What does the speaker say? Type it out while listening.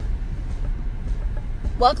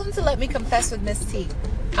Welcome to Let Me Confess with Miss T.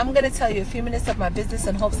 I'm going to tell you a few minutes of my business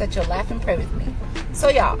in hopes that you'll laugh and pray with me. So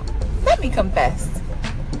y'all, let me confess.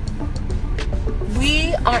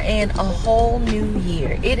 We are in a whole new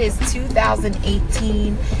year. It is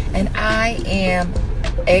 2018 and I am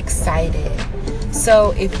excited.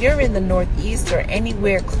 So if you're in the Northeast or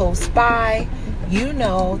anywhere close by, you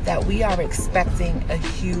know that we are expecting a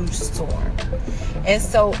huge storm. And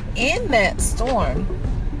so in that storm,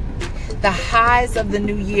 the highs of the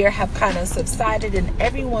new year have kind of subsided and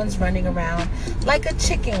everyone's running around like a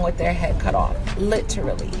chicken with their head cut off,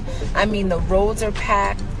 literally. I mean, the roads are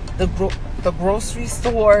packed, the grocery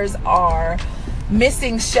stores are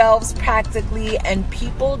missing shelves practically, and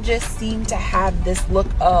people just seem to have this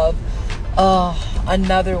look of,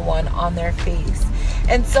 another one on their face.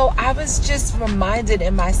 And so I was just reminded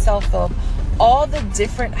in myself of all the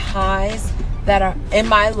different highs that are in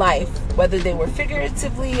my life, whether they were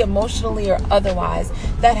figuratively, emotionally, or otherwise,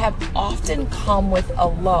 that have often come with a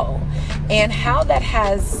low, and how that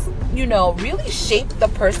has, really shaped the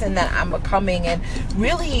person that I'm becoming and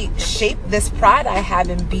really shaped this pride I have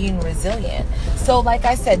in being resilient. So like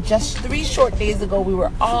I said, just 3 short days ago, we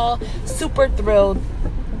were all super thrilled,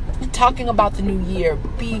 talking about the new year,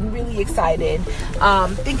 being really excited,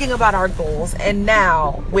 thinking about our goals. And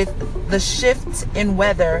now with the shift in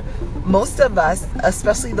weather, most of us,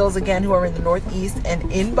 especially those again who are in the Northeast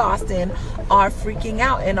and in Boston, are freaking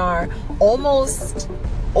out and are almost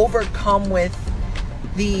overcome with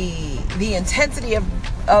the intensity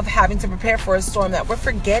of having to prepare for a storm, that we're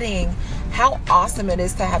forgetting how awesome it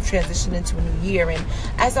is to have transitioned into a new year. And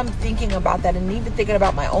as I'm thinking about that and even thinking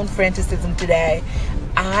about my own franticism today,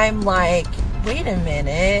 I'm like, wait a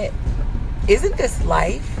minute, isn't this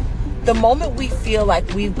life? The moment we feel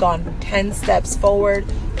like we've gone 10 steps forward,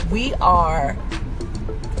 we are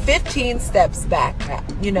 15 steps back,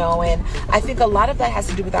 and I think a lot of that has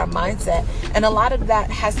to do with our mindset, and a lot of that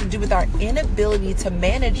has to do with our inability to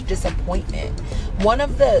manage disappointment. One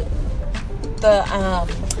of the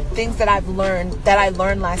things that I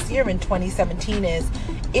learned last year in 2017 is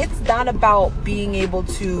it's not about being able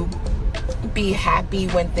to be happy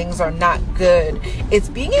when things are not good. It's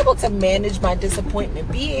being able to manage my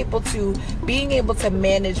disappointment, being able to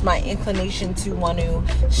manage my inclination to want to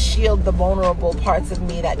shield the vulnerable parts of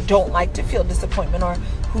me that don't like to feel disappointment or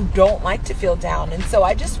who don't like to feel down. And so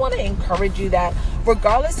I just want to encourage you that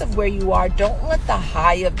regardless of where you are, don't let the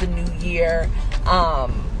high of the new year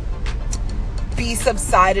be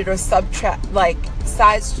subsided or sidetracked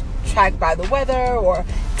by the weather or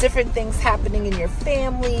different things happening in your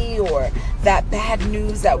family or that bad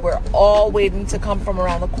news that we're all waiting to come from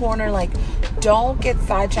around the corner. Like, don't get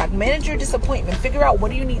sidetracked. Manage your disappointment. Figure out what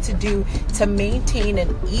do you need to do to maintain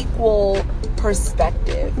an equal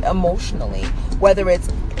perspective emotionally, whether it's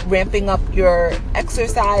ramping up your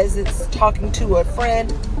exercise, it's talking to a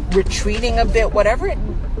friend, retreating a bit, whatever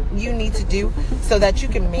you need to do so that you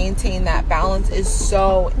can maintain that balance is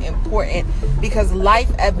so important, because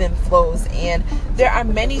life ebbs and flows, and there are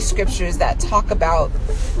many scriptures that talk about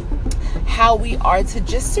how we are to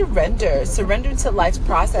just surrender to life's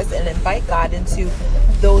process and invite God into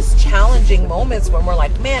those challenging moments when we're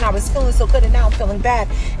like, man, I was feeling so good and now I'm feeling bad.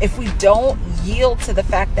 If we don't yield to the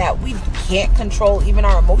fact that we can't control even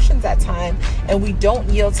our emotions at times, and we don't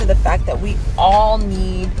yield to the fact that we all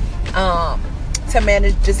need to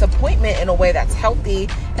manage disappointment in a way that's healthy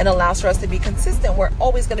and allows for us to be consistent, we're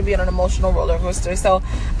always going to be on an emotional roller coaster. So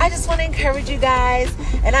I just want to encourage you guys,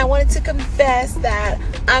 and I wanted to confess that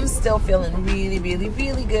I'm still feeling really, really,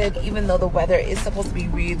 really good, even though the weather is supposed to be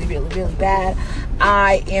really, really, really bad.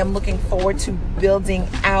 I am looking forward to building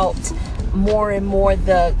out more and more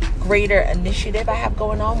the greater initiative I have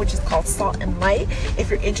going on, which is called Salt and Light. If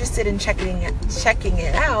you're interested in checking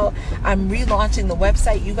it out, I'm relaunching the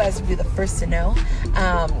website. You guys will be the first to know.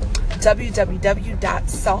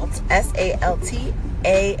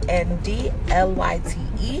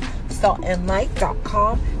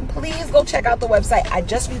 saltandlyte.com. Please go check out the website. I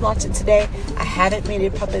just relaunched it today. I haven't made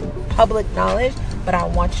it public knowledge, but I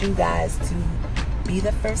want you guys to be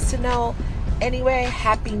the first to know. Anyway,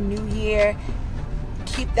 happy new year.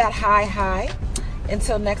 Keep that high.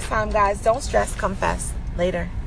 Until next time, guys, don't stress, confess. Later.